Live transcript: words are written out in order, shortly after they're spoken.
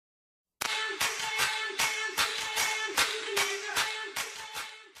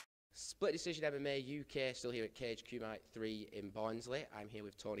Split Decision MMA UK, still here at Cage Kumite 3 in Barnsley. I'm here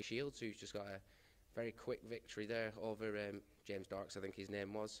with Tony Shields, who's just got a very quick victory there over James Darks, I think his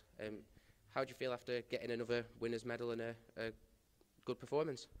name was. How do you feel after getting another winner's medal and a good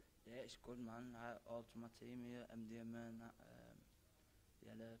performance? Yeah, it's good, man. All to my team here, MDMA and that.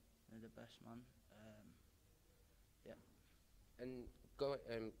 Yeah, they're the best, man. Yeah.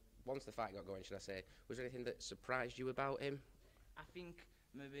 And once the fight got going, should I say, was there anything that surprised you about him? I think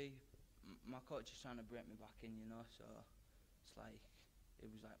maybe my coach is trying to break me back in, you know, so it's like, it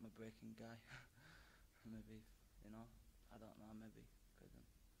was like my breaking guy. Maybe, you know, I don't know, maybe.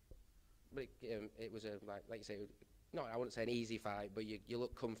 But it was like you say, no, I wouldn't say an easy fight, but you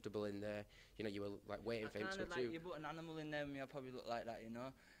look comfortable in there. You know, you were like waiting for him to like you put an animal in there, and me, I probably look like that, you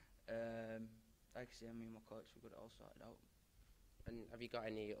know. Like I say, me and my coach, we got it all sorted out. And have you got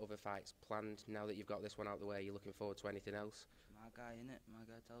any other fights planned now that you've got this one out of the way? Are you looking forward to anything else? It's my guy, innit? My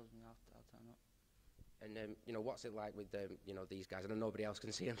guy tells me I'll turn up. And you know, what's it like with you know, these guys? I know nobody else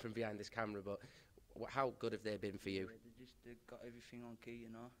can see them from behind this camera, but how good have they been for you? Yeah, they've got everything on key, you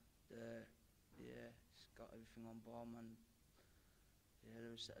know. Yeah, it's got everything on board, man. Yeah,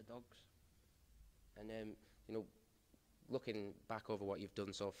 they're a set of dogs. And you know, looking back over what you've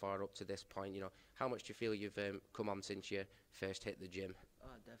done so far up to this point, you know, how much do you feel you've come on since you first hit the gym?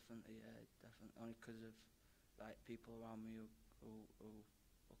 Oh, definitely, yeah, definitely. Only because of like people around me who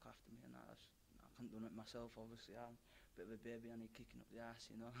look after me and that. I couldn't done it myself, obviously. I'm a bit of a baby, I need kicking up the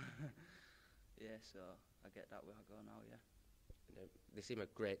ass, you know. Yeah, so I get that where I go now, yeah. And, they seem a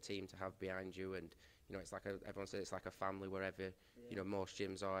great team to have behind you, and you know, it's like everyone says it's like a family wherever you know most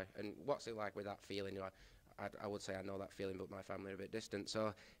gyms are. And what's it like with that feeling? You know, I would say I know that feeling, but my family are a bit distant.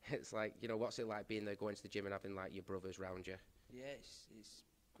 So it's like, you know, what's it like being there, going to the gym and having like your brothers round you? Yeah, it's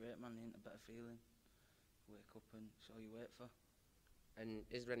great, man. Ain't a better feeling. Wake up and it's all you wait for. And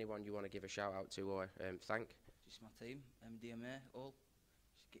is there anyone you want to give a shout out to or thank? Just my team, MDMA, all.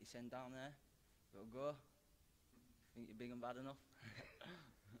 Just get your send down there. Gotta go. Think you're big and bad enough.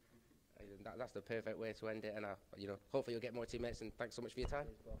 That's the perfect way to end it, and you know, hopefully you'll get more teammates. And thanks so much for your time.